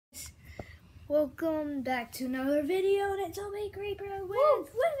Welcome back to another video, and it's Obey Creeper with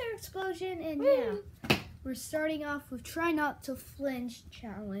Wither Explosion, and yeah, we're starting off with Try Not to Flinch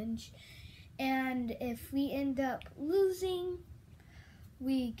challenge, and if we end up losing,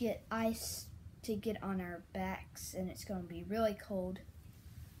 we get ice to get on our backs, and it's going to be really cold.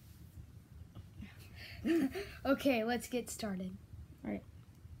 Okay, let's get started. All right.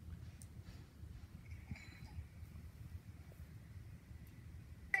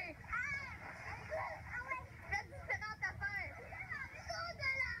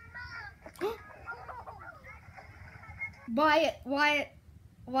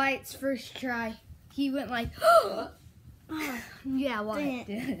 Wyatt's first try, he went like, yeah, Wyatt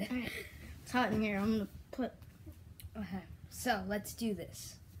did it. Right. It's hot in here. I'm gonna put. Okay, so let's do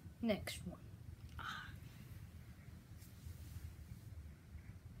this. Next one.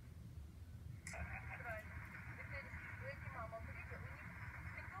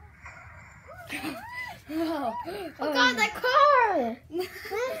 Oh God, that car!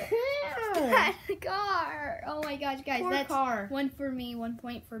 That car! Oh my gosh, guys, Poor that's car. one for me, 1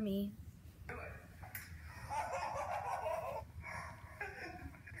 point for me.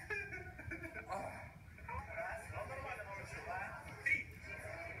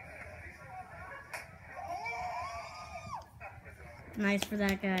 Nice for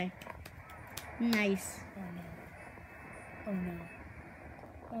that guy. Nice. Oh no. Oh no.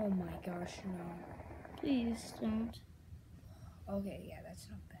 Oh my gosh, no. Please don't. Okay, yeah, that's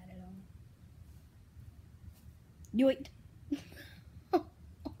not bad at all. Yoit.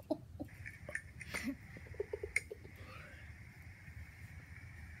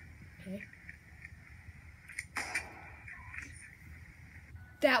 Okay.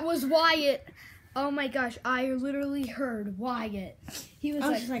 That was Wyatt. Oh my gosh, I literally heard Wyatt. He was I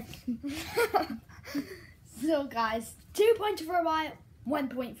like, was like So guys, 2 points for Wyatt, 1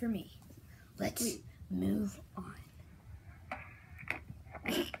 point for me. Let's move on.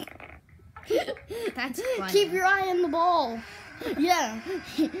 That's funny. keep your eye on the ball. Yeah.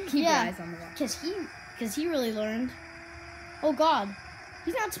 Keep your eyes on the ball. Cause he really learned. Oh God,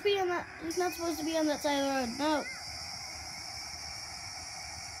 he's not He's not supposed to be on that side of the road. No.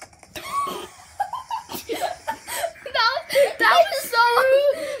 that was so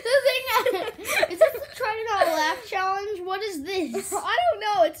rude. The thing is this the try to not laugh challenge? What is this? I don't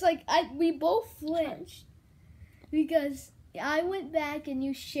know. It's like we both flinched because I went back and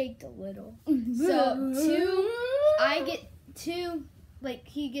you shaked a little. So I get 2. Like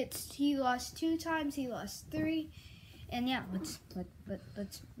he lost 2 times. He lost 3. And yeah, let's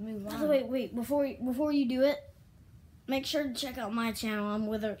move on. Wait. Before you do it, make sure to check out my channel. I'm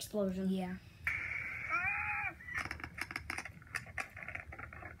Wither Explosion. Yeah.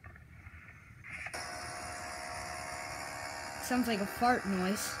 Sounds like a fart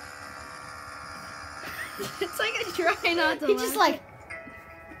noise. It's like I try not to. He just like.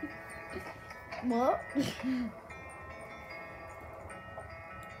 What?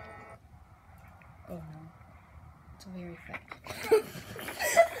 Oh no. It's very fast.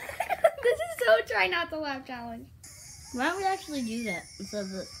 This is so try not to laugh challenge. Why don't we actually do that instead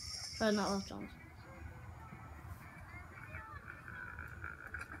of the try not laugh challenge?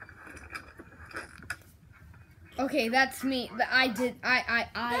 Okay, that's me. That's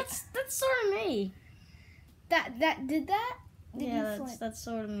sort of me. That did that? Did Yeah, you that's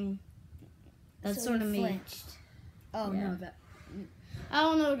sort of me. That's So sort you of me. flinched. Oh Yeah. no, that. I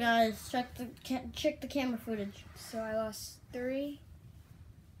don't know, guys. Check the camera footage. So I lost 3,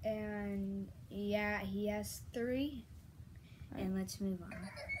 and yeah, he has 3, and let's move on.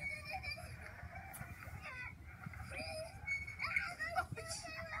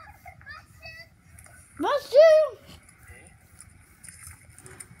 Must you?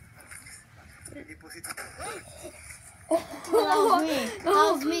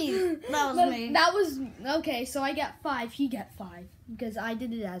 That was okay. So I got 5. He got 5 because I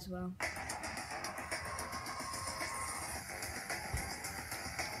did it as well.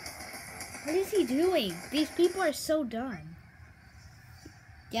 What is he doing? These people are so dumb.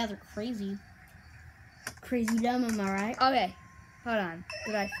 Yeah, they're crazy. Crazy dumb, am I right? Okay, hold on.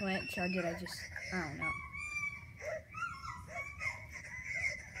 Did I flinch or did I just? I don't know.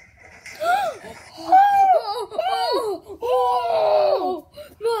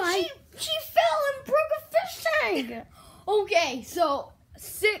 She fell and broke a fish tank. Okay, so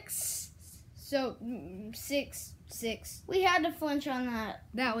 6. So 6. We had to flinch on that.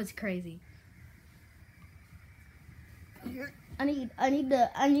 That was crazy. I need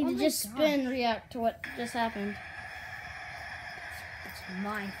to just gosh. spin react to what just happened. It's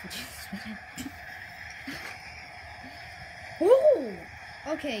mine for just. Ooh!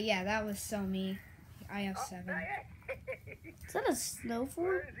 Okay, yeah, that was so me. I have 7. Is that a snow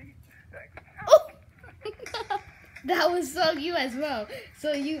fort? Oh! That was so you as well.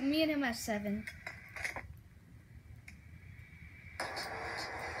 So me and him have 7.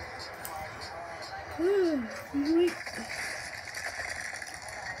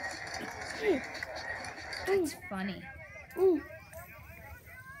 That's funny. Ooh.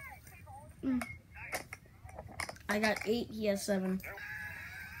 I got 8. He has 7.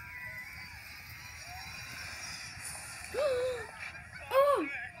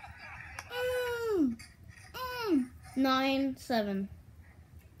 9, 7.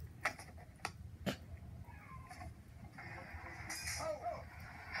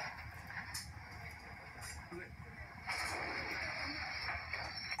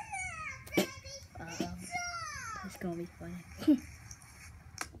 It's gonna be funny.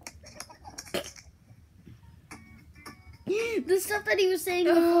 The stuff that he was saying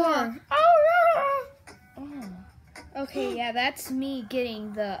before. Oh. Okay, yeah, that's me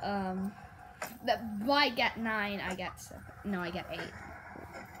getting the I got 9, I got 7. No, I got 8.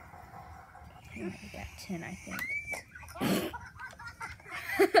 I got 10, I think.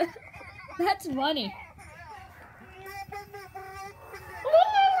 That's funny.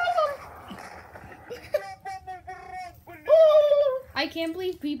 I can't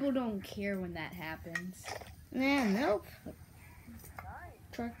believe people don't care when that happens. Nah, nope.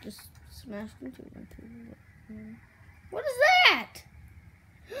 Truck just smashed into it. What is that?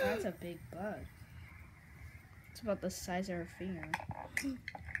 That's a big bug. It's about the size of her finger.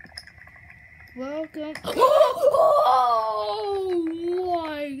 Welcome. Oh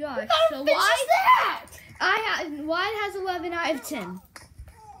my gosh! So why is that? Why has 11? I have 10.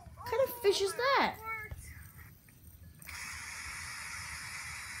 What kind of fish is that?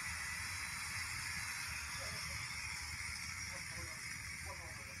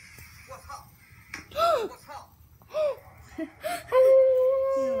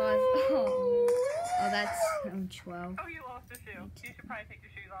 Oh, that's 12. Oh, you lost the shoe. You should probably take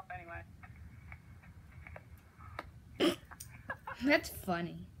your shoes off anyway. That's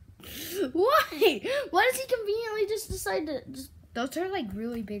funny. Why? Why does he conveniently just decide to just? Those are like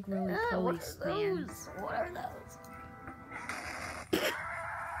really big, really What police are stands. those? What are those?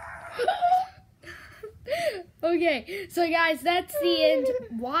 Okay, so guys, that's the end.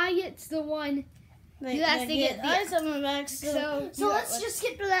 Wyatt's the one. You guys think get the ice on my back. So let's just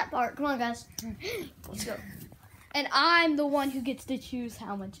skip to that part. Come on, guys. Let's go. And I'm the one who gets to choose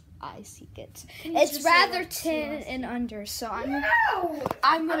how much ice he gets. you It's just say, rather like, 10 and under, so I'm No! gonna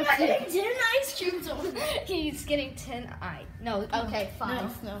I'm pick. getting 10 ice cubes over there. He's getting 10 ice. No, okay,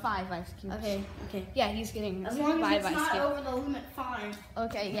 5. No. 5 ice cubes. Okay. Yeah, he's getting As long 5 as it's ice not cubes. over the limit, fine.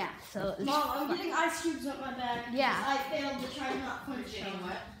 Okay, yeah. So it's Mom, I'm getting ice cubes on my back. Yeah. I failed to try not punch it.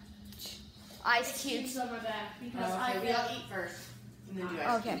 ice cubes. on my back because I failed. eat first. And then do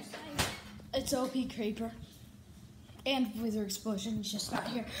ice Okay. It's OP Creeper. And Wither Explosion is just not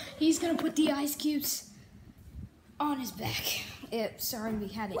here. He's gonna put the ice cubes on his back. Sorry, we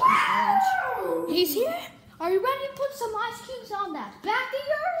had it in lunch. He's here. Are you ready to put some ice cubes on that back of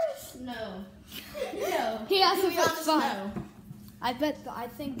yours? No. No. He has to be put honest, 5. no. I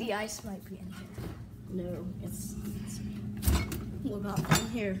think the ice might be in here. No, it's what about in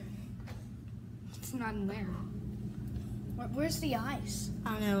here? It's not in there. Where's the ice?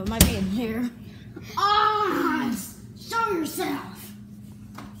 I don't know. It might be in here. Ice! Show yourself.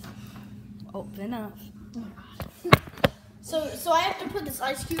 Open up. So I have to put this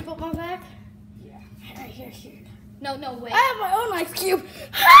ice cube on my back. Yeah. Here. No, wait. I have my own ice cube.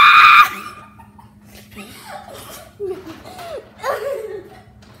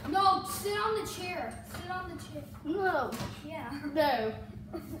 No, sit on the chair. Sit on the chair. No. Yeah. No.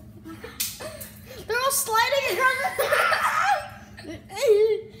 They're all sliding across the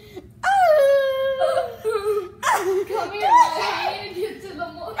Come here, I need to get to the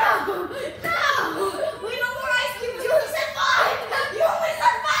more. No! We don't want ice cubes. You only said 5. You only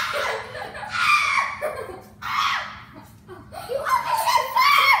said 5. You only said 5.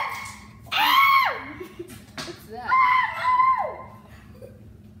 What's that?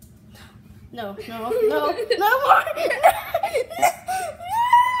 No more.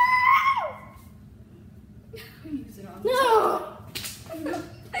 Use it on. No.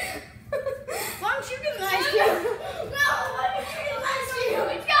 Why don't you get an ice cube? No, why don't you get an ice cube?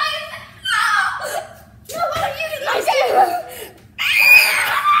 Guys, no! No, why don't you get an ice cube?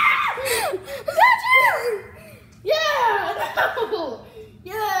 Got you! Yeah, no!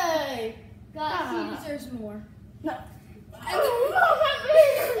 Yay! God, he deserves more. No. No,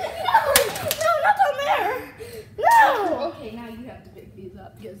 not down there! No! Okay, now you have to pick these up.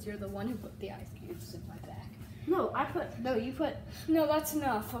 because you're the one who put the ice cubes in my bag. No, I put. No, you put. No, that's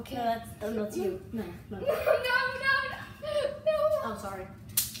enough. Okay. No, that's you. No. No. Oh, sorry.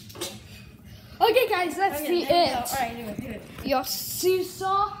 Okay, guys, that's the it. All right, do it. Your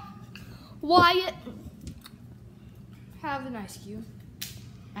seesaw, Wyatt, have an ice cube.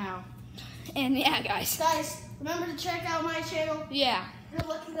 Ow. And yeah, guys. Guys, remember to check out my channel. Yeah. You're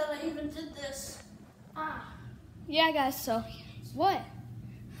lucky that I even did this. Yeah, guys. So, what?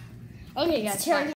 Okay, guys. Bye.